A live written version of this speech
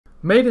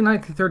Made in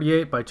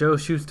 1938 by Joe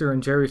Shuster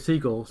and Jerry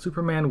Siegel,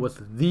 Superman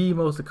was the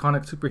most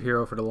iconic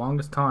superhero for the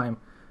longest time,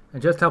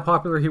 and just how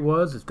popular he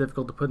was is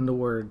difficult to put into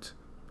words.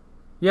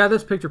 Yeah,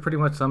 this picture pretty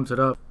much sums it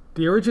up.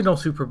 The original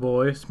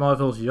Superboy,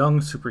 Smallville's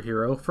young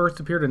superhero, first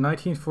appeared in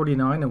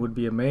 1949 and would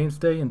be a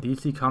mainstay in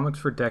DC Comics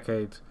for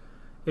decades.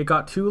 It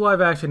got 2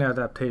 live-action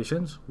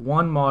adaptations,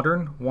 one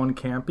modern, one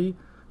campy,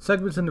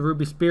 segments in the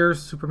Ruby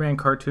Spears Superman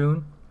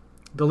cartoon,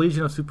 the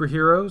Legion of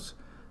Superheroes,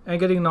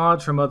 and getting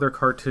nods from other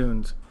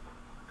cartoons.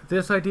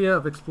 This idea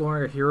of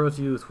exploring a hero's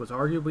youth was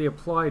arguably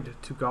applied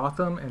to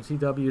Gotham and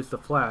CW's The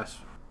Flash.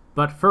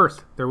 But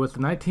first, there was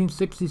the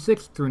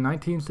 1966 through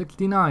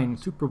 1969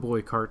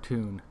 Superboy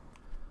cartoon.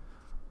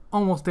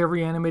 Almost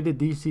every animated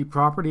DC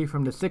property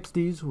from the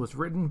 60s was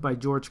written by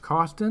George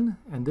Costin,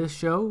 and this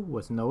show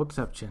was no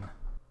exception.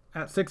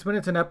 At 6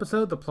 minutes an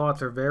episode, the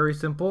plots are very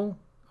simple,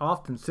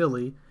 often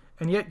silly,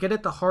 and yet get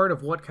at the heart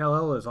of what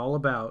Kal-El is all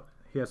about.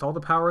 He has all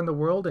the power in the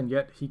world, and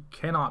yet he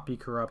cannot be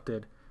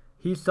corrupted.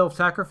 He's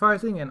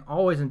self-sacrificing and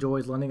always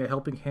enjoys lending a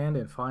helping hand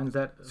and finds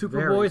that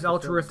Superboy's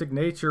altruistic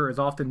nature is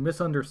often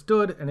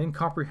misunderstood and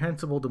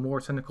incomprehensible to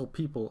more cynical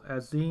people,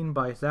 as seen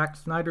by Zack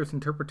Snyder's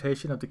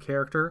interpretation of the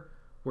character,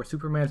 where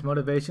Superman's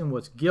motivation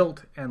was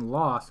guilt and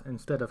loss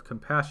instead of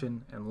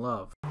compassion and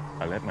love.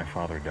 I let my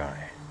father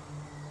die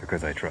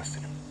because I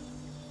trusted him.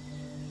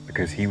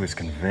 Because he was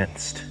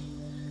convinced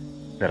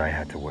that I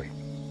had to wait.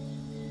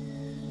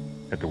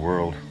 That the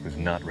world was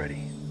not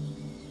ready.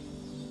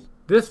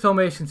 This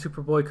Filmation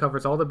Superboy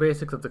covers all the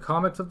basics of the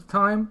comics of the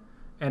time,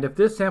 and if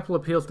this sample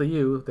appeals to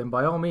you, then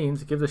by all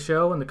means give the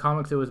show and the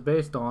comics it was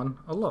based on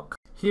a look.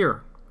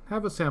 Here,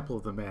 have a sample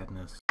of the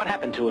madness. What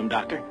happened to him,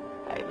 Doctor?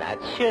 I'm not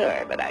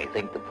sure, but I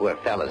think the poor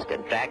fellow's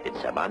contracted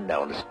some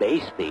unknown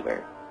space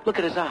fever. Look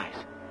at his eyes.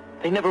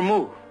 They never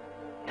move.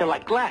 They're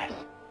like glass.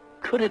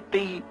 Could it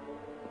be...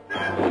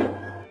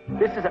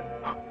 This is a...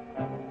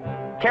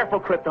 Careful,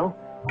 Krypto.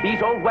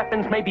 These old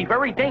weapons may be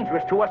very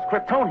dangerous to us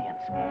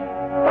Kryptonians.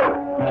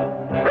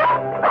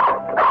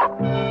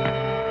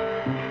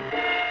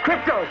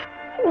 Krypto!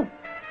 Ooh.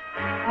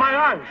 My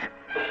eyes!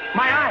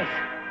 My eyes!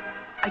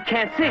 I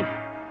can't see.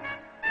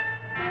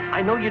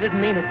 I know you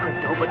didn't mean it,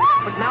 Krypto, but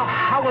now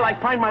how will I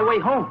find my way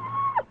home?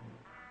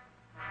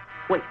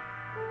 Wait.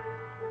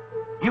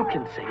 You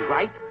can see,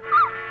 right?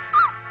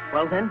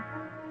 Well then,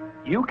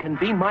 you can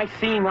be my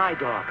seeing eye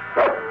dog.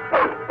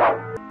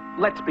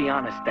 Let's be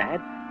honest,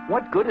 Dad.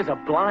 What good is a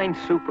blind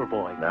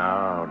Superboy?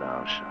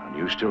 Now, son.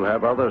 You still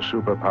have other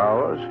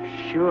superpowers.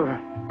 Sure,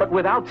 but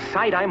without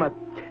sight, I'm a...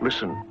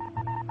 Listen.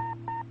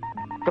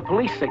 The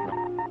police signal.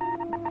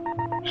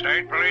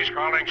 State police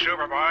calling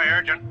Superboy.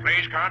 Urgent.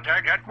 Please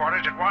contact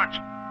headquarters at once.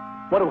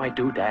 What do I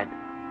do, Dad?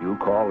 You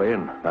call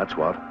in, that's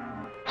what.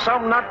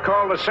 Some nut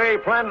called to say he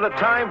planted a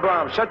time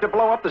bomb set to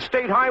blow up the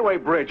state highway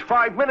bridge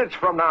 5 minutes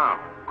from now.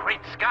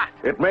 Great Scott.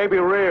 It may be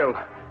real.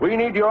 We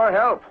need your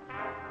help.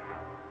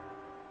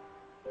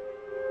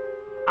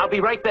 I'll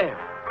be right there.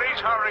 Please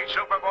hurry,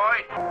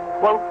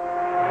 Superboy. Well,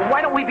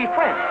 why don't we be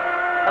friends?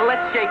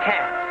 Let's shake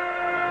hands.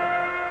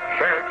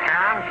 Shake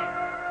hands?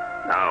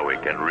 Now we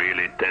can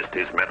really test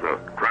his mettle.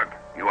 Crook,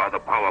 you are the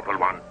powerful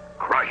one.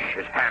 Crush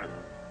his hand.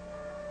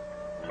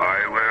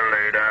 I will,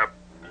 later.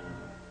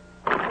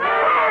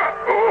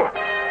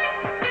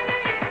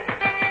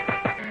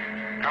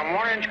 Come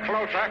 1 inch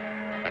closer,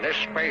 and this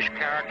space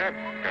character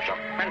gets a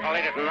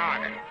ventilated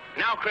noggin.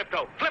 Now,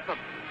 Krypto, flip him.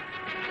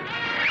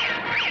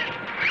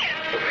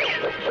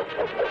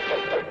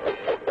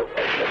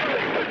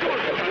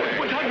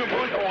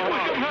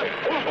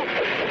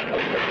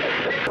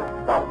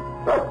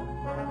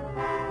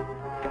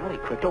 Golly,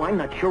 Krypto, I'm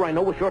not sure I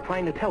know what you're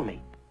trying to tell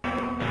me.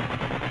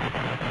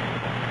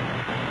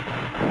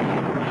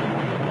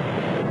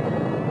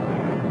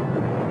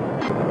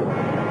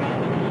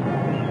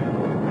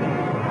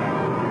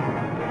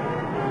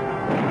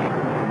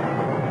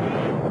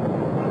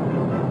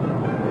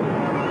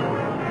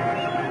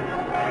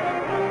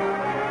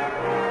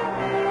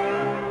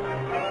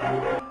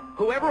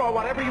 Whoever or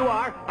whatever you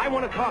are, I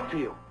want to talk to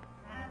you.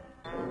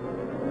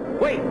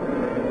 Wait.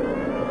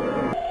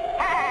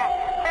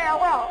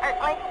 Farewell,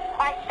 Earthling.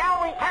 I shall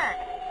return.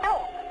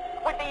 Soon.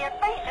 With the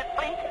invasion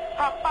fleet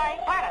of my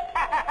planet.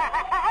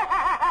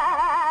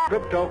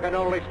 Krypto can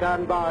only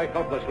stand by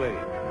helplessly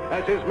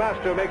as his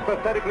master makes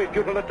pathetically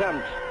futile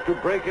attempts to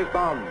break his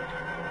bonds.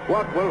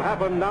 What will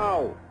happen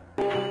now?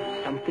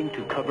 Something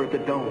to cover the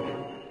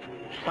dome.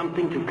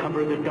 Something to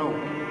cover the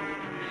dome.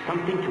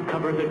 Something to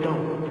cover the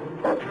dome.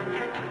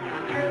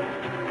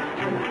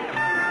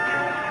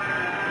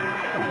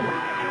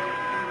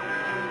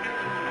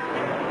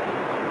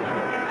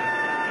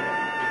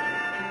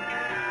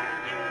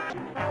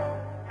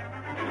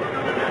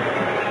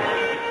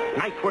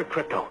 Nice work,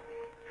 Krypto.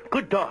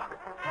 Good dog.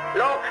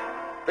 Look,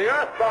 the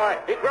Earth boy.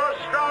 He grows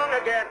strong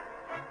again.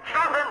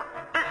 Stop him!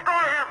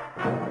 Destroy him!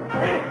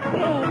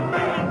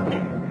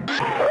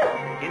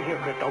 In here,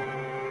 Krypto.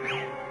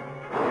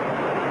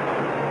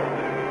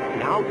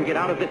 Now to get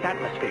out of this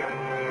atmosphere.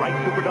 Right,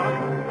 Superdog?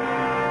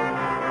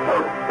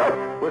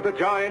 With the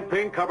giant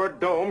pink-covered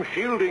dome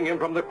shielding him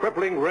from the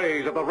crippling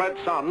rays of the red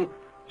sun,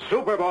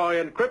 Superboy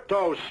and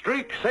Krypto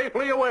streak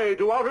safely away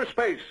to outer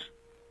space.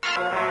 See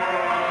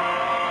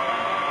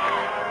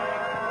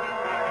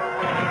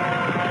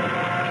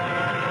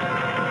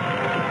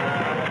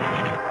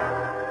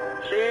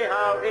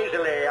how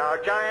easily our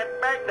giant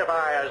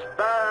magnifiers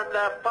burn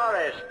the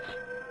forests.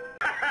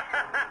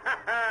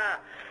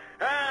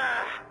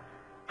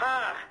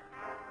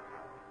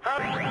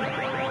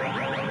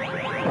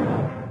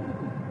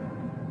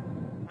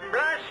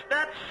 Blast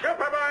that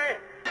Superboy!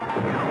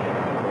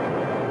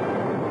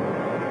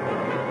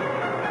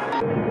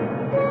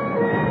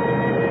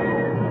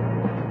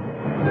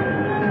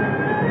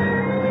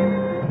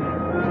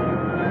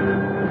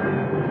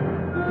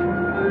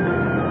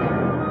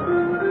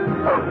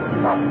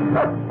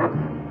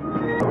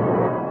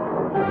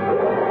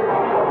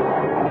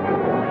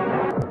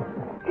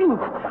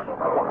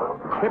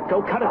 Krypto,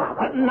 cut it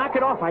out. Knock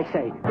it off, I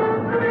say.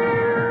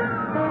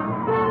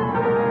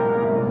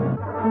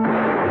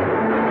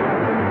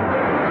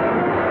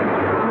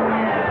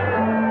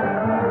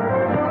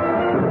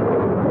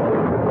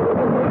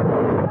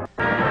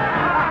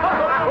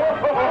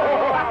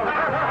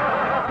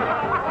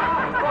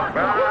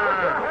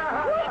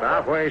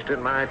 Stop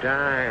wasting my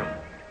time.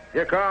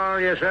 You call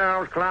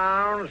yourselves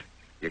clowns?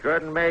 You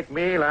couldn't make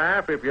me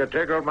laugh if you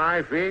tickled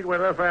my feet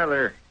with a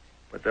feather.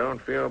 But don't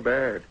feel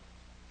bad.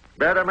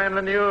 Better men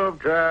than you have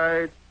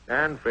tried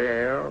and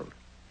failed.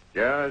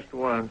 Just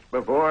once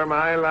before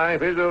my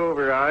life is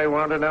over, I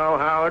want to know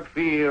how it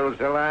feels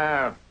to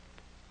laugh.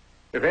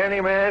 If any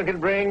man can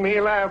bring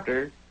me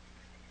laughter,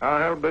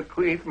 I'll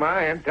bequeath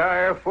my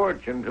entire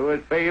fortune to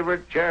his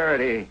favorite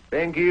charity.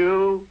 Think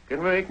you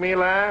can make me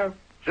laugh,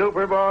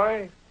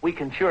 Superboy? We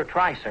can sure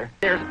try, sir.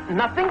 There's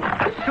nothing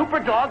a super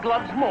dog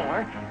loves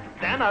more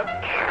than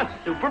a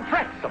super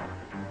pretzel.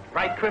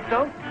 Right,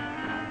 Krypto?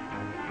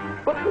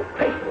 But,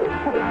 hey,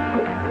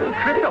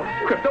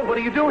 Krypto, what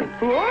are you doing?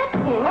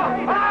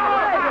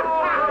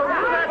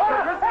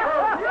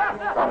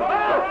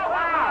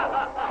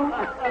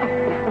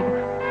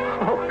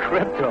 Oh,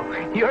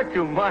 Krypto, you're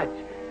too much.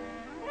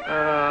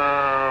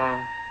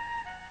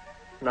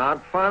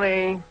 Not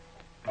funny.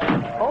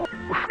 Oh,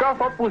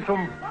 stuff up with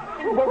some...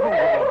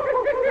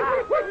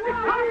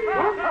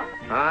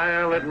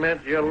 I'll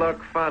admit you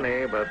look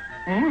funny, but...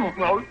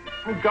 Well,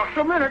 just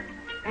a minute.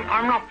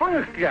 I'm not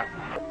finished yet.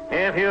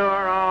 If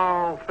you're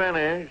all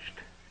finished,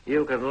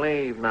 you can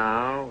leave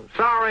now.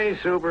 Sorry,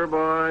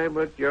 Superboy,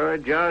 but you're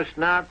just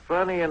not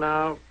funny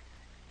enough.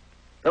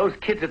 Those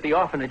kids at the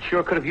orphanage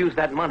sure could have used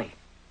that money.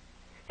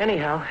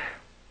 Anyhow,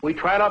 we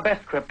tried our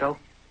best, Krypto.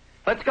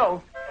 Let's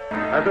go.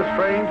 As a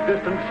strange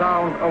distant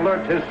sound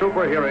alerts his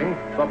super hearing,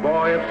 the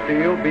boy of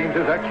steel beams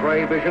his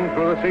X-ray vision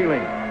through the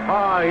ceiling,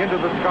 high into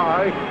the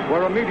sky,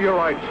 where a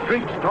meteorite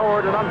streaks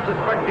toward an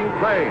unsuspecting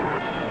plane.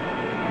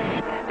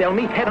 They'll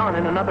meet head-on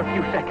in another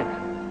few seconds.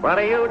 What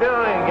are you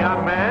doing,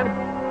 young man?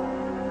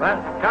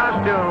 What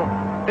costume?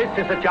 This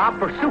is a job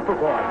for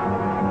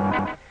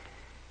Superboy.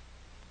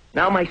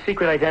 Now my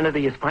secret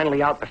identity is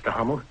finally out, Mr.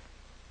 Hummel.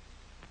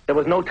 There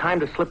was no time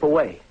to slip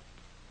away.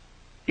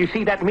 You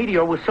see, that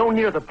meteor was so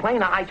near the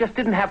plane, I just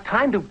didn't have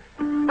time to...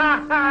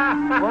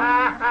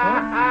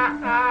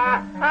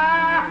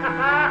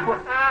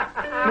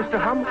 Mr.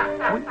 Hummel?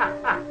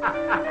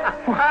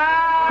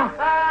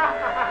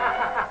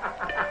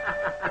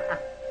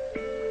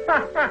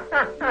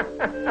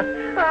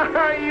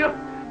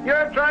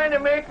 You're trying to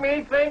make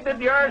me think that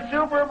you're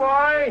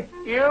Superboy?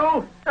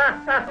 You?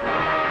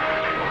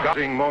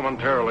 Gutting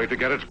momentarily to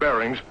get its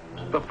bearings,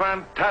 the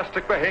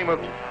fantastic behemoth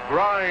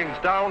grinds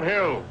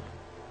downhill.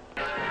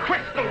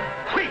 Crystal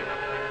clear!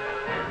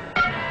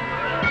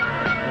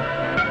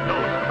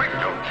 Those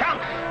crystal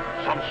chunks!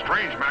 Some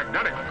strange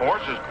magnetic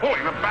force is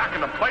pulling them back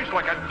into place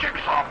like a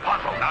jigsaw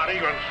puzzle. Not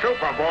even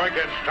Superboy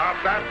can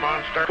stop that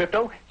monster.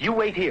 Krypto, you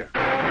wait here.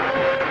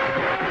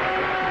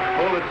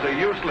 Bullets are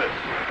useless.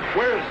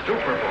 Where's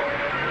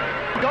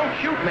Superboy? Don't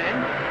shoot,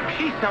 men.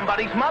 She's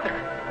somebody's mother.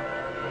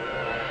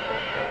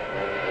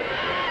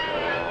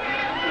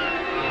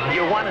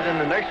 You're wanted in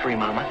the nursery,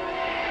 Mama.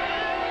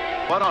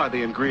 What are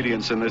the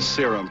ingredients in this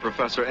serum,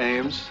 Professor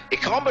Ames? A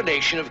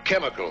combination of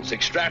chemicals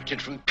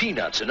extracted from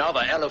peanuts and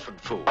other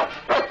elephant food.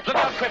 Look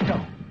out,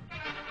 Krypto.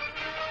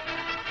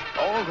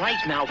 All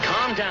right, now,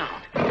 calm down.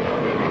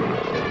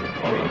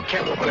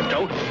 Careful,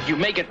 Krypto. You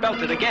may get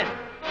belted again.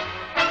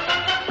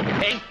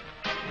 Hey.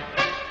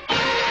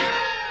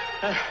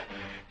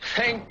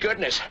 Thank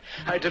goodness.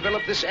 I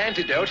developed this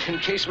antidote in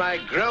case my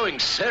growing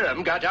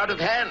serum got out of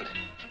hand.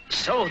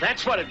 So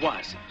that's what it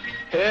was.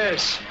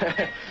 Yes.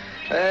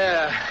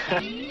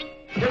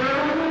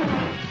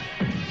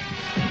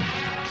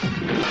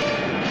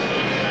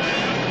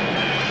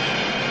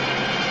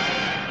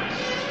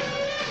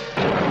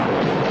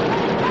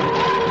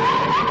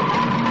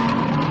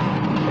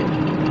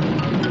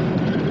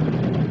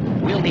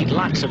 We'll need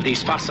lots of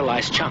these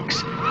fossilized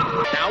chunks.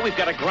 Now we've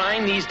got to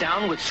grind these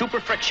down with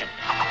super friction.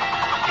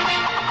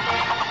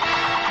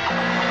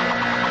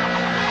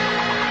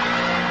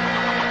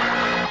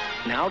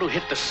 Now now to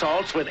hit the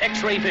salts with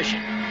X-ray vision.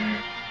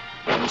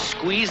 And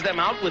squeeze them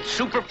out with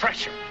super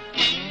pressure.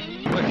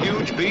 The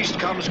huge beast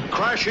comes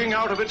crashing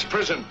out of its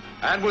prison,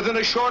 and within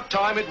a short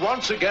time it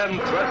once again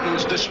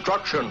threatens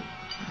destruction.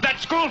 That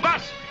school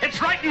bus! It's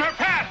right in her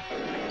path!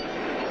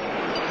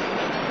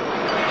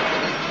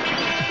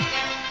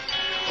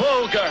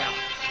 Whoa, girl.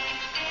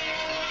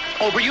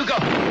 Over you go.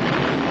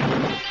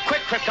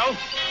 Quick, Krypto.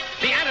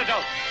 The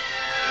antidote.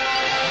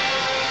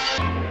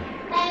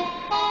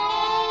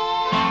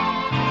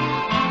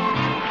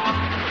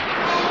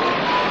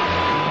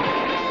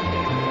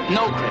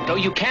 No, Krypto,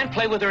 you can't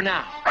play with her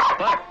now.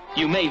 But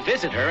you may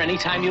visit her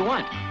anytime you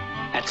want.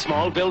 At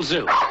Smallville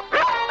Zoo.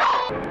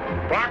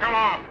 Block them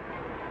off.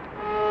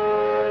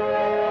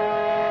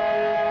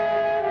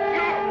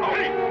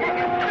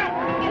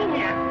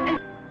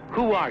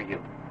 Who are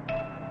you?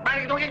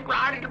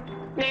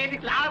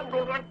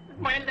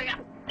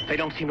 They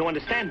don't seem to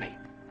understand me.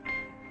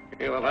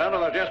 Either that or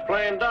they're just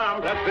plain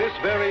dumb. At this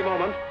very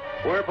moment,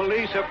 where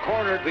police have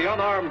cornered the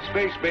unarmed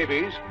space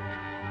babies.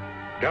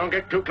 Don't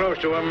get too close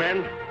to them,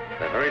 men.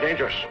 They're very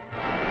dangerous.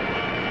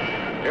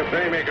 If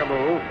they make a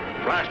move,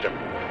 blast them.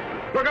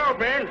 Look out,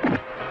 men!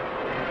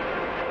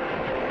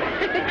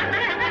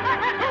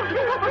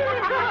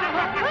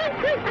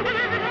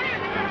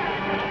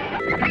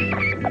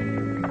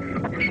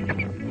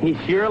 He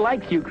sure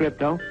likes you,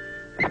 Krypto.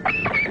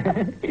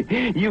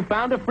 You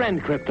found a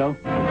friend, Krypto.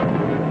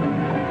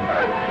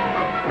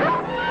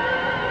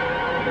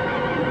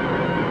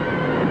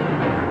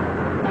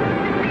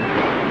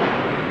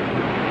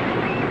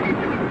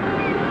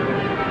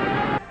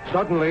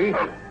 Suddenly,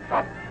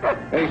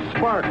 a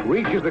spark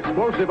reaches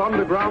explosive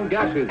underground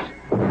gases.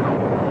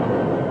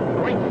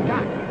 Great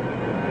Scott!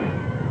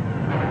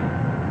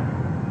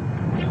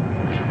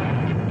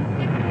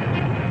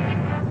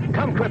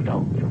 Come,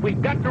 Krypto.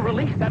 We've got to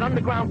release that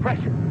underground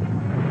pressure.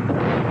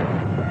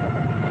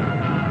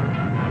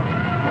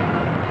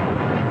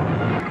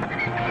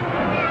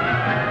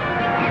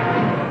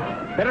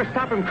 Better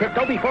stop him,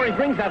 Krypto, before he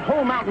brings that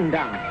whole mountain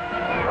down.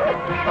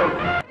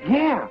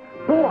 Yeah.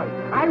 Boy,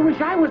 I wish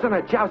I was on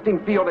a jousting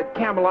field at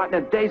Camelot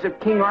in the days of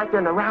King Arthur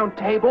and the Round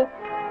Table.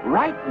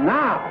 Right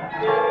now.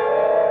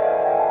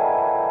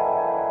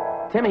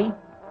 Timmy!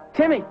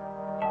 Timmy!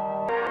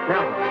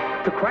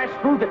 Now, to crash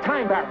through the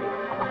time barrier.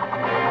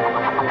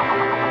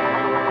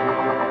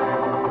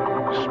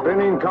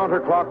 Spinning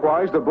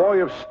counterclockwise, the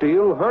Boy of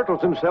Steel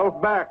hurtles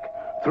himself back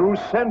through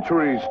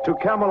centuries to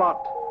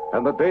Camelot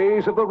and the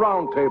days of the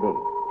Round Table.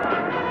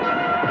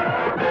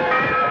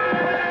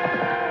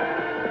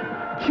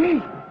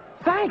 Gee!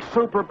 Thanks,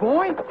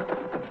 Superboy.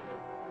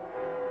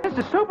 This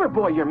is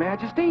Superboy, Your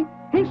Majesty.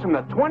 He's from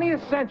the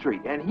 20th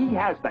century, and he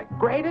has the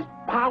greatest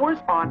powers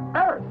on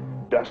Earth.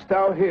 Dost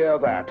thou hear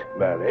that,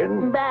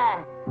 Merlin?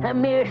 Bah, a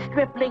mere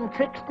stripling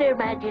trickster,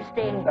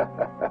 Majesty.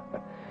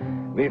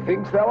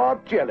 Methinks thou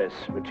art jealous,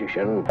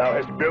 magician. Thou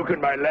hast broken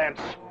my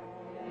lance.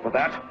 For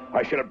that,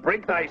 I shall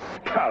break thy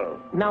skull.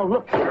 Now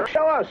look, sir.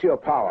 Show us your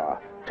power.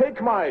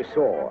 Take my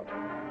sword.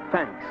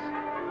 Thanks,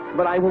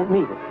 but I won't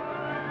need it.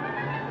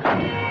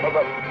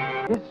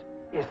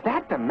 Is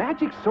that the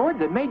magic sword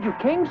that made you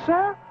king,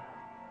 sir?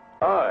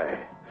 Aye,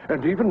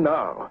 and even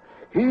now,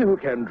 he who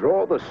can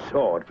draw the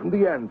sword from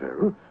the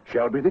anvil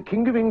shall be the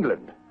King of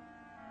England.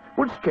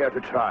 Wouldst care to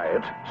try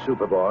it,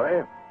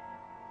 Superboy?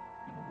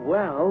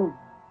 Well,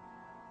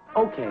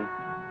 okay.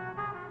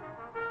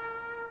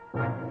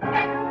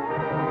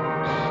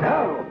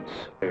 Sounds.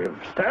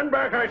 Stand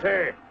back, I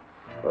say,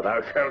 or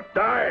thou shalt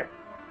die.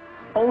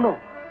 Oh, no.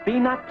 Be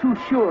not too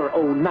sure,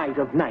 O Knight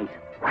of Night.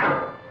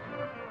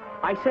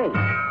 I say,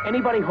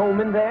 anybody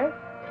home in there?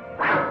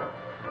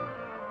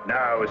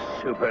 Now,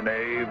 super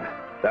knave,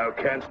 thou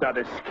canst not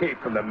escape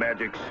from the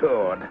magic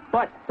sword.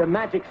 But the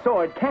magic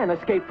sword can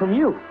escape from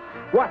you.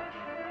 What?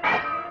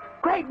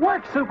 Great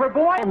work,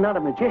 Superboy! I'm not a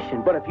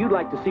magician, but if you'd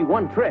like to see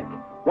one trick,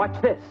 watch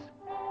this.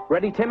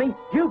 Ready, Timmy?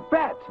 You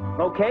bet!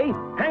 Okay,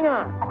 hang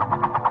on.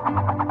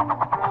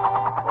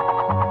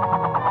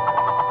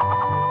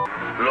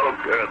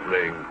 Look,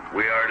 Earthling,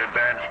 we are an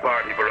advance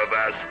party for a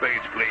vast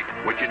space fleet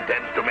which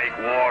intends to make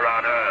war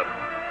on Earth.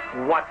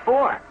 What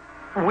for?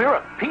 We're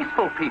a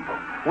peaceful people.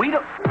 We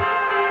don't...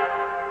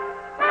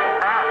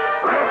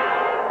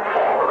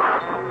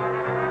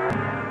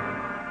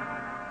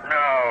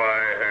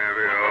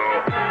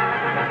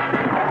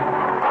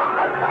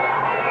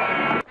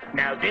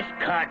 Now this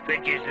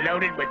cartridge is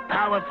loaded with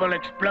powerful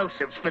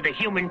explosives for the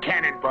human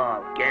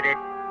cannonball. Get it?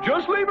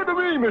 Just leave it to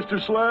me, Mr.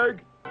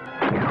 Slag.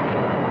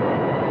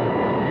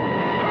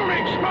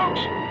 Holy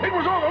smokes! It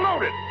was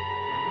overloaded!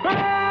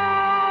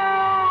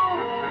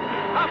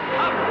 Up,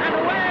 up, and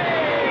away!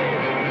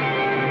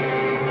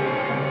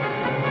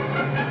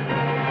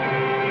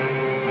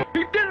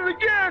 He did it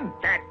again!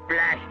 That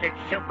blasted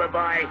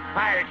Superboy.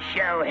 I'll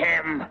show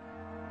him.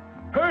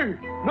 Hey,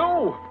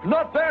 no,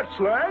 not that,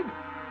 Slag.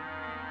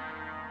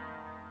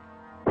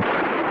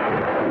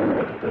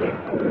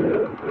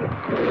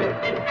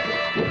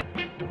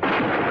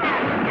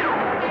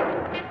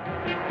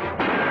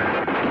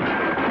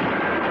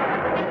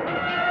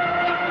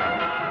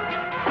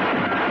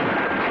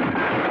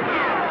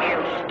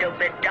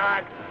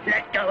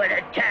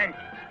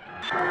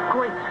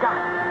 sky.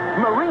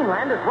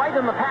 Marineland is right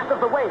in the path of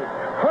the wave.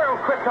 Whirl,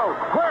 Krypto,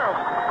 whirl.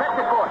 That's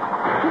it, boy.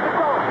 Keep it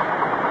going.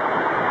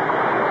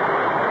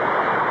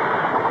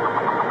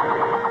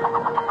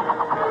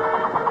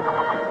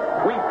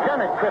 We've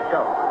done it,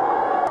 Krypto.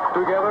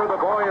 Together, the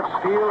Boy of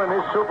Steel and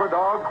his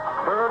superdog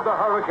herd the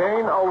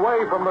hurricane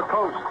away from the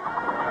coast.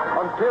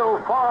 Until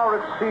far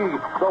at sea,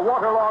 the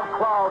waterlogged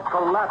cloud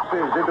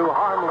collapses into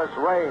harmless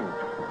rain.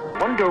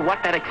 Wonder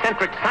what that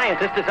eccentric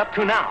scientist is up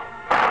to now.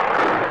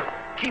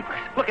 Jeepers,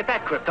 look at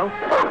that, Krypto.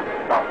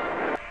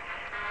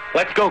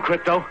 Let's go,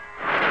 Krypto.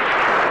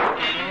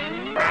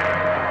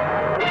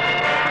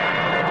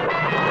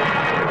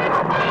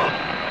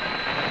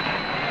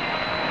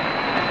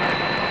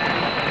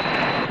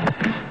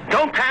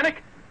 Don't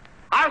panic.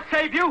 I'll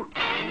save you.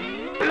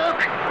 Look,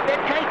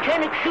 that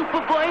Titanic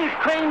Superboy is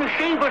trying to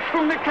save us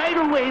from the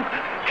tidal wave.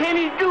 Can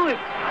he do it?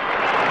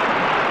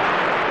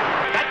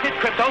 That's it,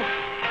 Krypto.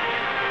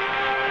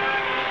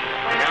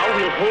 Now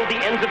we'll hold the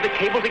ends of the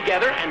cable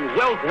together and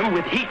weld them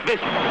with heat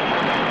vision.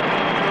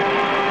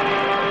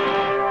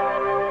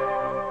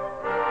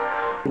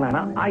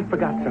 Lana, I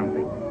forgot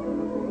something.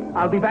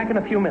 I'll be back in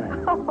a few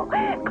minutes. Oh,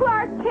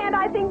 Clark Kent,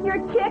 I think you're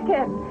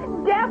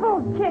chicken.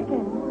 Devil's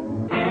chicken.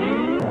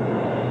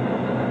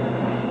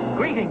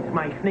 Greetings,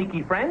 my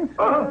sneaky friends.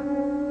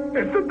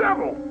 It's the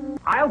devil.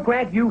 I'll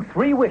grant you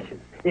 3 wishes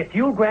if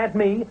you'll grant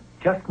me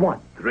just 1.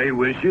 3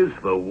 wishes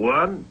for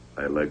 1?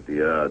 I like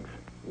the odds.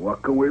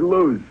 What can we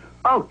lose?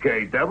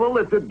 Okay, devil,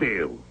 it's a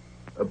deal.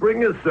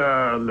 Bring us,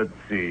 let's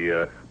see,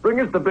 bring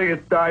us the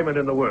biggest diamond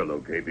in the world,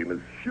 okay,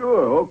 Bemis?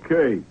 Sure,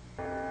 okay.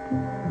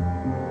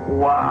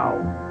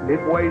 Wow,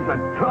 it weighs a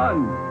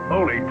ton.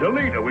 Holy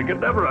Toledo, we could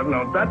never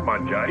unload that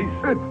much ice.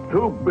 It's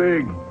too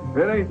big.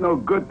 It ain't no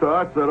good to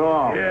us at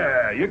all.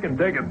 Yeah, you can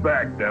take it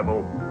back,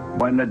 devil.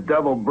 When the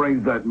devil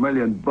brings that $1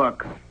 million,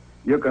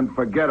 you can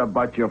forget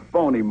about your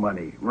phony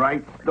money,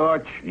 right,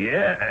 Starch?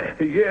 Yeah.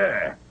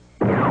 Here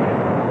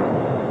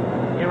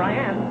I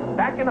am,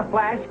 back in a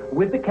flash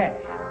with the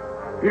cash.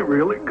 You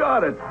really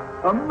got it.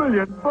 $1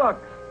 million.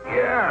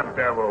 Yeah,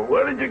 devil.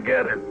 Where did you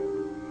get it?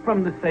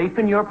 From the safe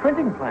in your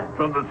printing plant.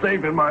 From the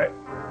safe in my...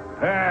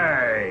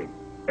 Hey,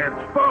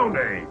 it's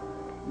phony.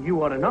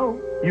 You ought to know.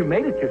 You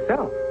made it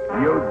yourself.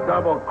 You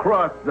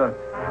double-crossed us.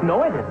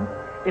 No, I didn't.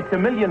 It's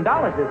 $1 million,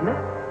 isn't it?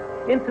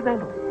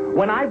 Incidental.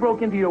 When I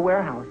broke into your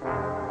warehouse,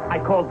 I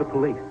called the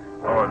police.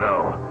 Oh,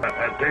 no.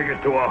 Take us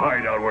to a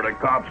hideout where the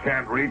cops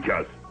can't reach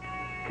us.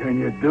 Can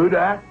you do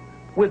that?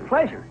 With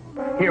pleasure.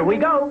 Here we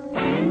go.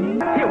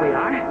 Here we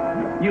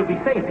are. You'll be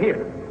safe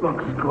here.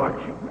 Look,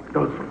 Scorch,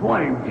 those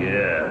flames.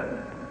 Yeah.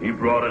 He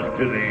brought us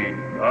to the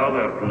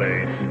other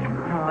place.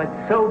 Oh,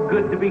 it's so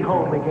good to be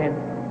home again.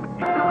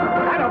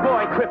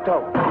 Attaboy,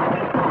 Krypto.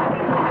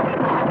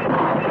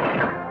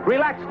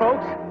 Relax,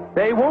 folks.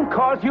 They won't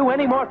cause you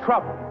any more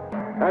trouble.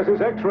 As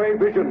his X-ray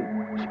vision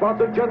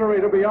spots a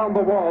generator beyond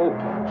the wall,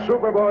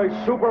 Superboy's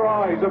super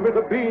eyes emit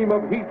a beam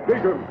of heat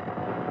vision,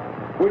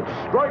 which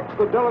strikes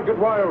the delicate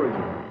wiring.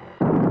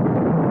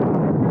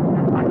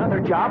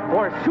 Another job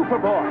for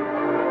Superboy.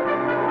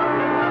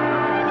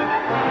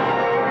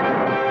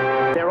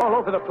 They're all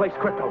over the place,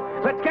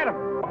 Krypto. Let's get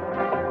them.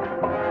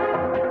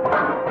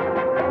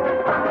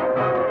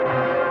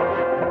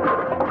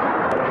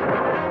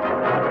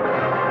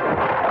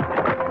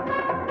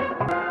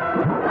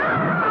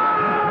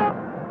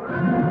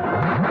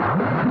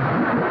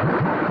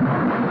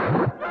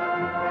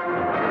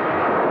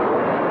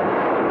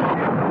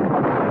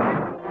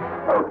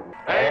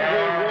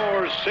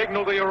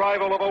 Signal the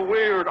arrival of a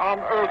weird,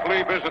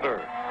 unearthly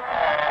visitor.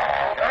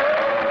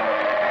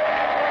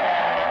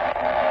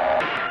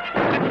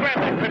 Let's grab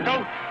that,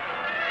 Krypto.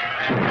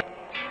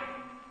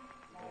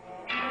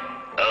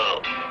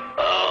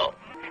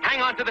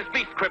 Hang on to this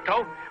beast,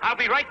 Krypto. I'll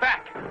be right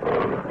back.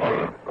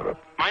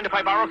 Mind if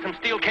I borrow some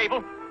steel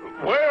cable?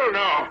 Well,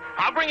 no.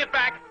 I'll bring it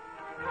back.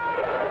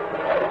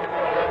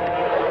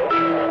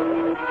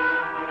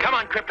 Come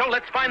on, Krypto.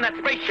 Let's find that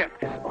spaceship.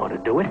 This ought to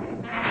do it.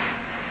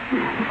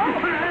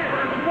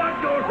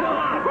 What goes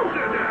on?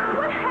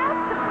 What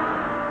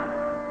happened?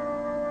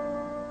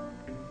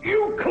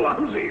 You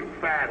clumsy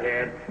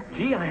fathead.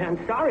 Gee, I'm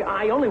sorry.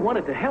 I only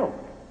wanted to help.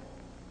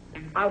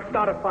 I'll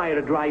start a fire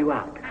to dry you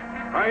out.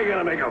 How are you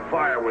gonna make a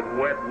fire with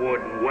wet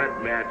wood and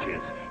wet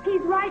matches?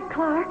 He's right,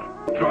 Clark.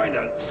 Trying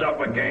to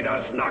suffocate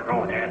us,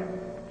 knucklehead.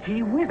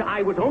 Gee whiz,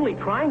 I was only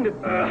trying to...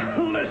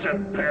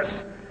 Listen,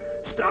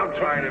 Piss. Stop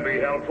trying to be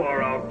helpful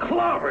or I'll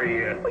clobber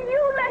you. Will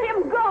you let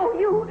him go,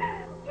 you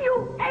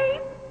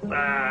ape?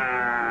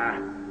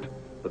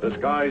 The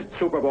disguised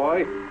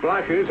Superboy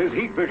flashes his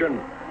heat vision.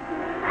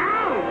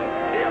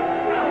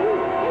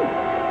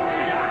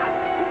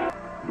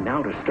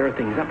 Now to stir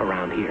things up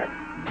around here.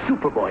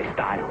 Superboy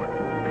style.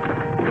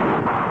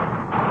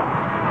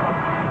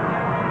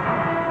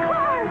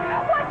 Clark,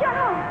 watch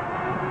out!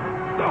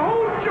 The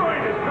whole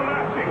joint is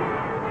collapsing.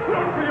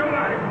 Run for your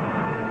life.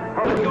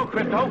 Let's go,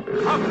 Krypto.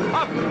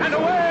 Up, and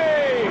away!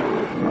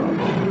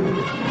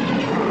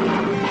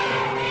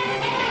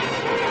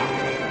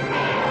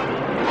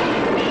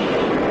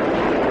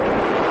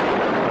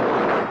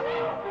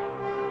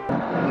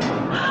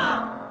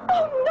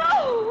 Oh,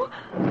 no!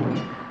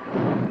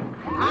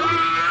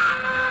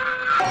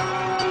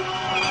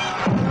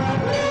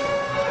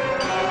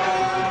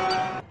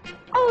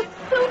 Oh,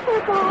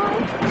 Superboy!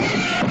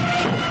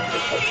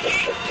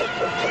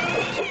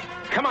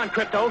 Come on,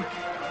 Krypto.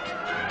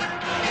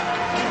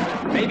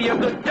 Maybe a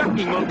good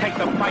ducking will take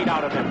the fight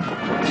out of him.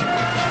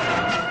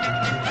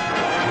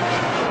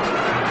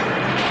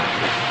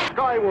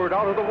 Skyward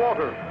out of the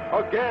water.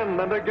 Again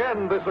and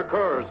again this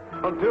occurs,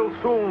 until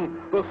soon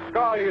the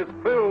sky is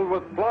filled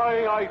with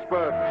flying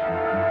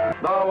icebergs.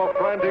 Now a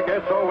frantic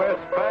SOS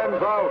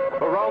fans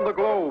out around the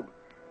globe.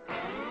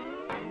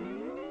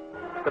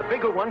 The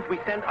bigger ones we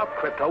send up,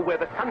 Krypto, where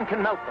the sun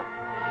can melt them.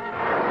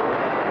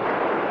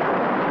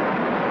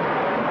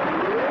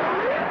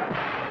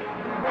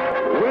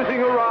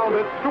 Whizzing around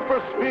at super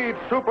speed,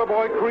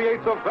 Superboy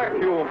creates a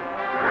vacuum.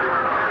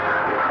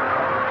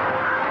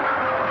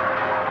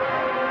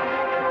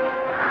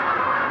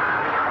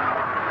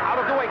 Out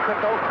of the way,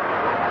 Krypto.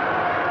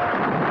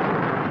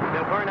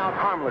 They'll burn out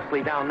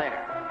harmlessly down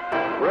there.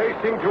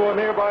 Racing to a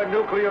nearby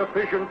nuclear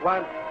fission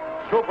plant,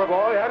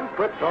 Superboy and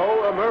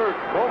Krypto emerge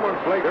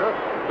moments later,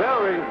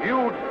 bearing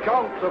huge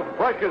chunks of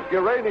precious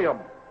uranium.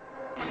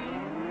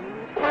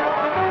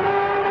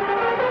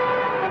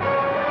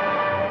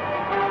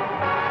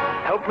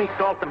 Help me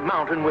salt the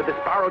mountain with this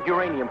borrowed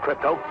uranium,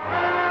 Krypto.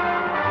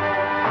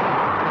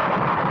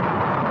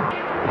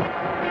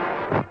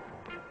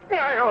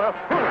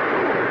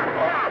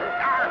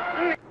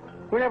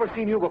 We never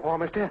seen you before,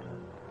 mister.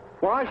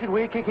 Why should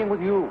we kick in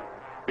with you?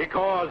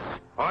 Because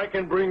I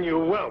can bring you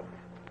wealth,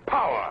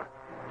 power.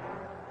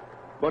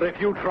 But if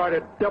you try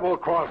to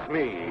double-cross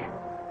me...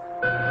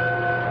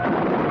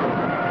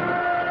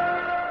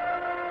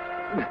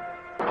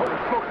 Holy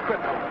smokes,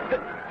 Krypto.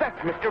 That's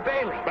Mr.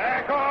 Bailey.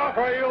 Back off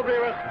or you'll be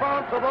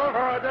responsible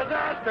for a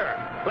disaster.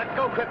 Let's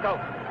go, Krypto.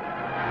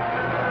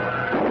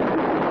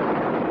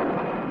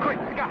 Quick,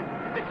 Scott.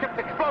 The ship's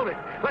exploded.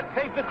 Let's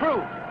save the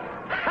crew.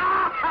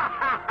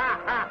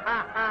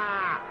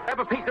 Have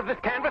a piece of this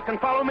canvas and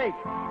follow me.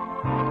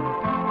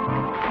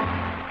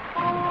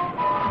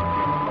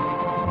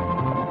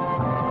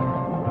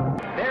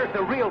 There's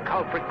the real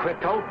culprit,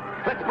 Krypto.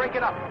 Let's break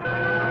it up.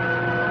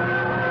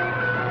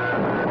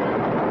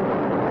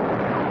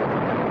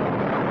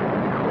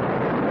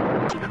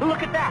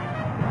 Look at that!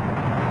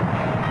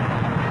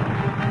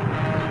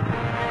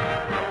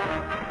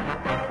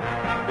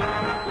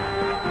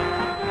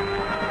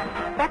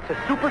 That's a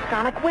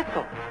supersonic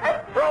whistle.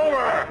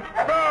 Rover!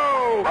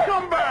 No!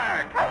 Come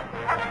back!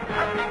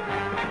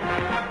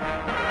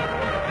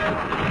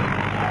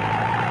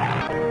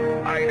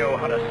 I know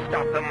how to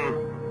stop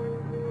them.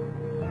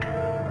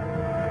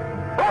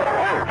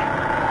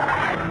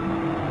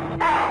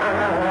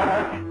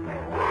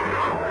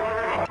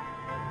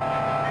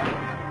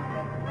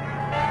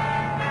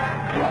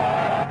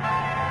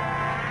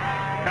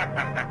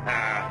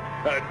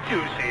 A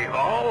juicy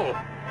haul.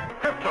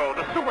 Krypto,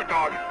 the super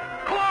dog.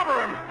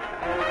 Clobber him!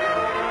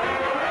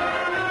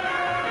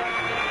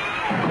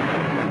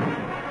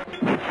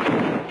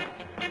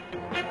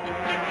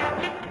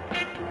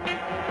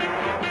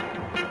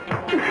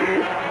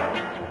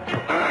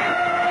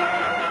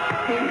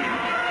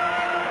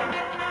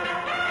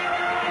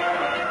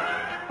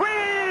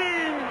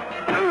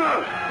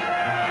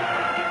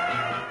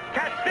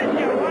 Catch this,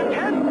 you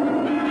lunkhead!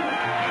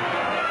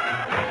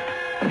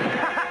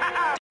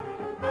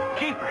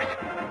 Jeepers!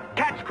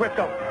 Catch,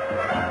 Krypto!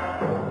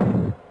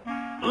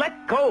 Let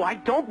go! I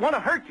don't want to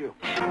hurt you!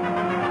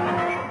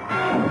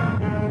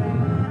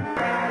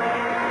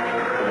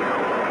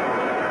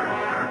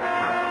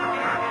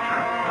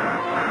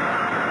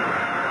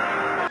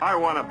 I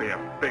want to be a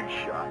big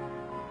shot.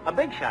 A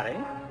big shot, eh?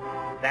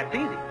 That's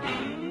easy.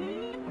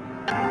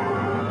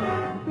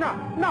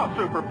 No,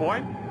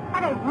 Superboy. I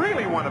don't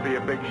really want to be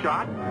a big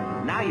shot.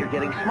 Now you're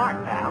getting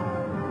smart, pal.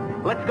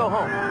 Let's go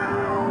home.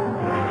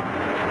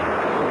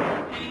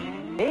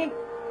 Eh?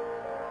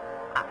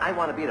 I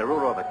want to be the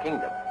ruler of a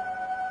kingdom.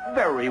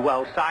 Very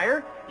well,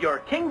 sire. Your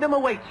kingdom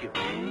awaits you.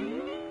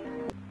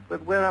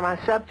 But where are my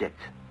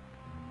subjects?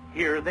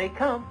 Here they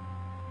come.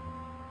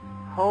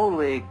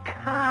 Holy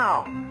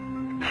cow.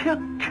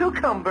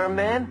 Cucumber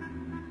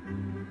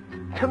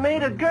men.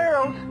 Tomato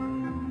girls.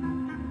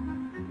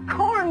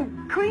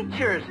 Corn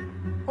creatures.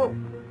 Well,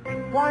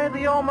 why are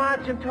they all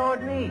marching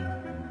toward me?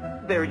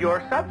 They're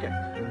your subjects.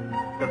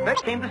 The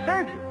vet came to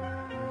serve you.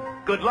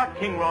 Good luck,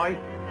 King Roy.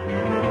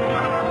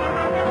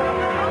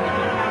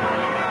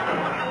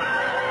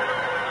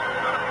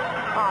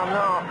 Oh,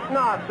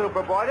 no,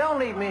 Superboy. Don't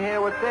leave me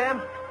here with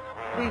them.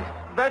 These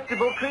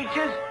vegetable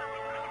creatures.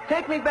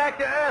 Take me back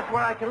to Earth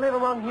where I can live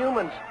among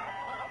humans.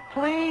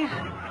 Please?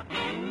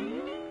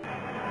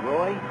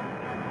 Roy,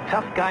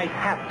 tough guys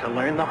have to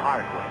learn the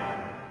hard way.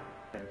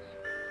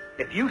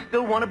 If you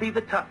still want to be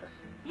the toughest.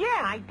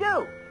 Yeah, I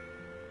do.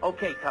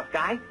 Okay, tough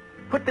guy.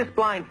 Put this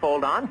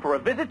blindfold on for a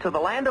visit to the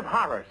land of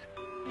horrors.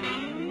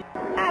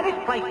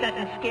 This place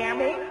doesn't scare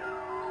me.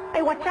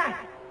 Hey, what's that?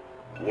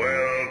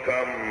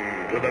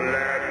 Welcome to the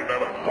land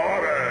of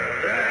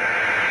horrors.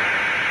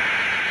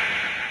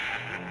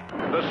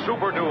 the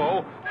super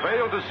duo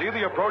fail to see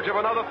the approach of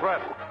another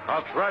threat,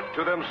 a threat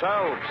to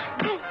themselves.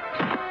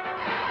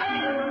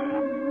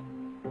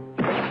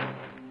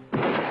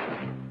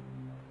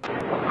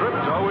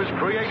 Krypto is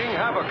creating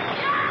havoc.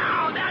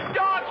 Ow! That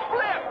dog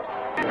flipped!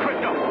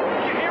 Krypto,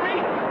 you hear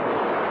me?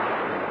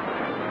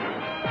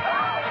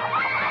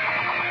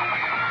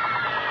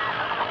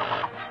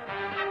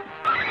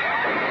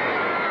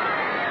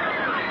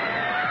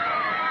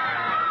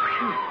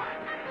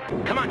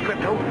 Come on,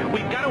 Krypto.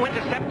 We've got to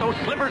intercept those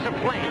slivers of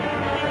flame.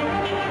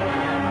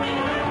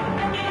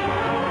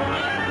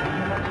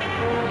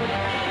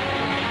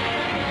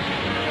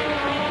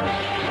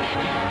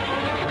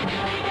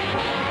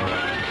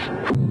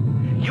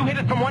 You hit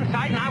it from one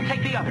side, and I'll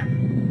take the other.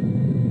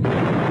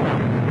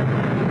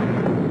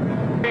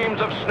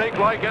 Beams of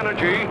snake-like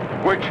energy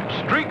which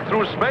streak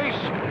through space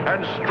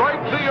and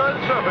strike the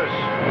Earth's surface.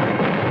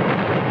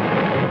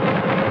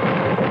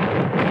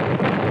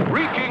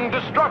 Wreaking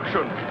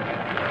destruction.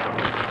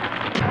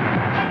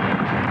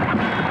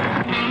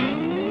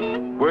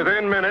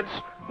 Within minutes,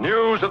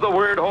 news of the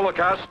weird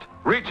holocaust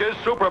reaches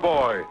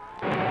Superboy.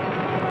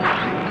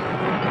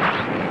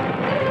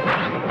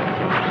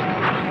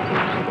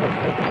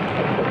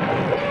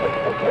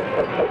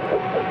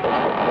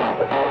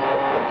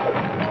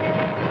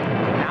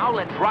 Now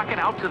let's rocket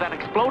out to that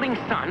exploding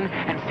sun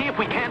and see if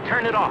we can't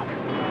turn it off.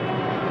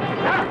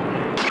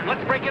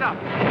 Let's break it up.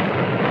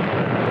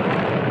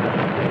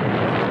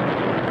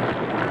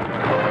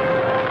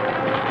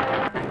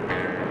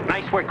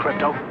 Nice work,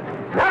 Krypto.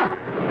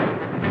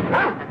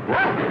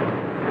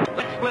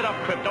 Let's split up,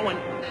 Krypto, and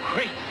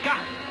great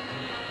Scott!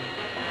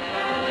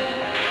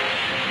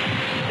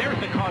 There's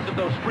the cause of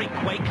those freak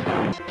quakes.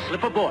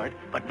 Slip aboard,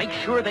 but make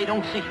sure they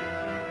don't see you.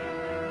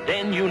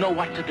 Then you know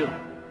what to do.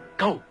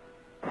 Go!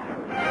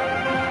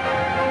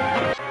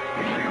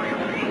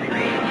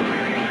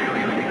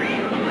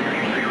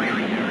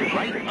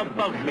 Right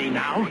above me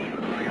now.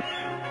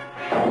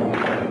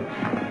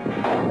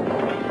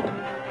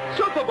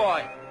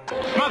 Superboy!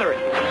 Smother it!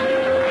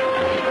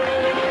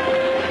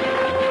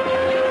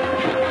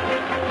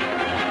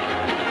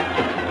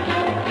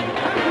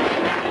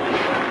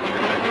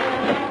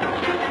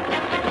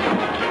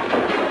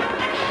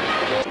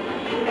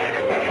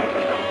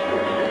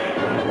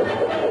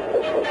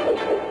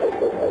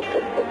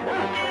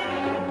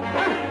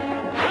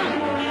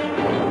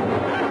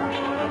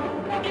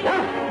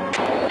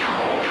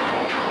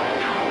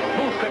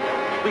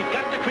 We've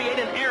got to create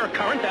an air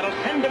current that'll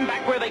send them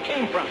back where they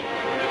came from.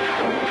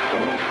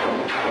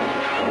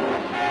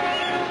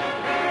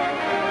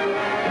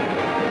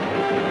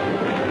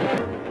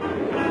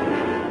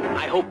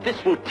 I hope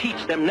this will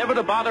teach them never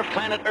to bother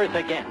planet Earth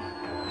again.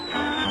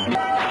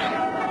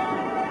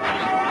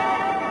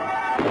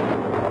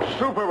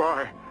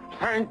 Superboy,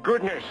 thank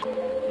goodness.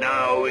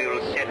 Now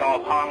we'll set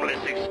off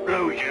harmless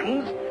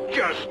explosions,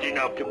 just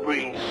enough to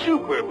bring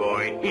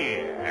Superboy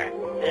here.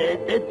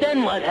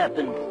 Then what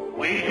happens?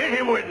 We hit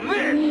him with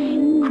this,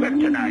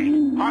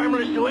 kryptonite.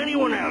 Harmless to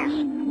anyone else,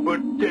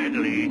 but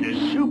deadly to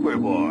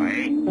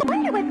Superboy. I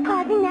wonder what's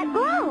causing that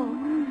glow.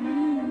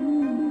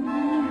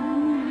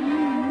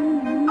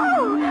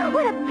 Oh,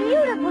 what a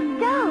beautiful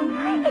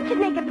stone. It should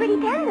make a pretty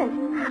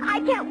pendant. I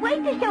can't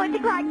wait to show it to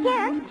Clark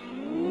Kent.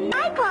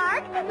 Hi,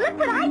 Clark. Look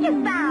what I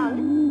just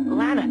found.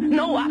 Lana,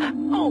 no,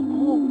 oh.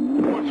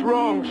 What's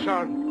wrong,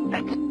 son?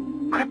 That's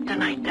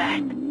kryptonite,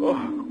 Dad.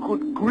 Oh,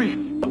 good grief.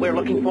 We're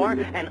looking for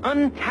an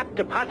untapped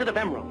deposit of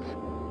emeralds.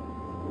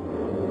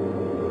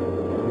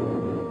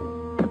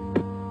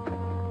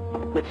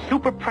 With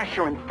super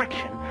pressure and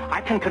friction,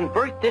 I can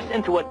convert this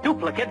into a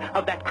duplicate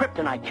of that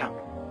kryptonite chunk.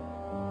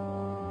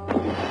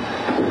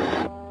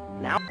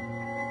 Now,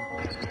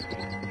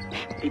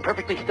 be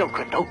perfectly still,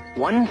 Krypto.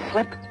 One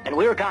slip, and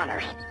we're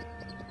goners.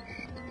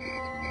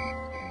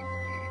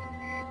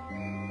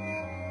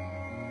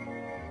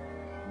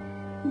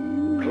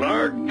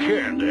 Clark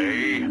Kent,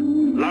 eh?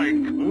 Like,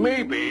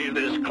 maybe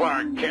this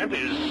Clark Kent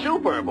is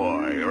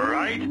Superboy,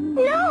 right?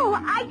 No,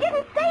 I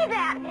didn't say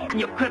that.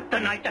 You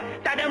kryptonite,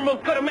 that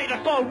emerald could have made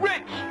us all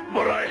rich.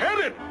 But I had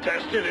it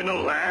tested in a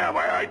lab.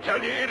 I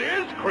tell you, it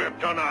is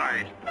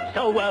kryptonite.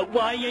 So,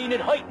 why ain't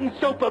it hiding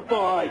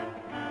Superboy?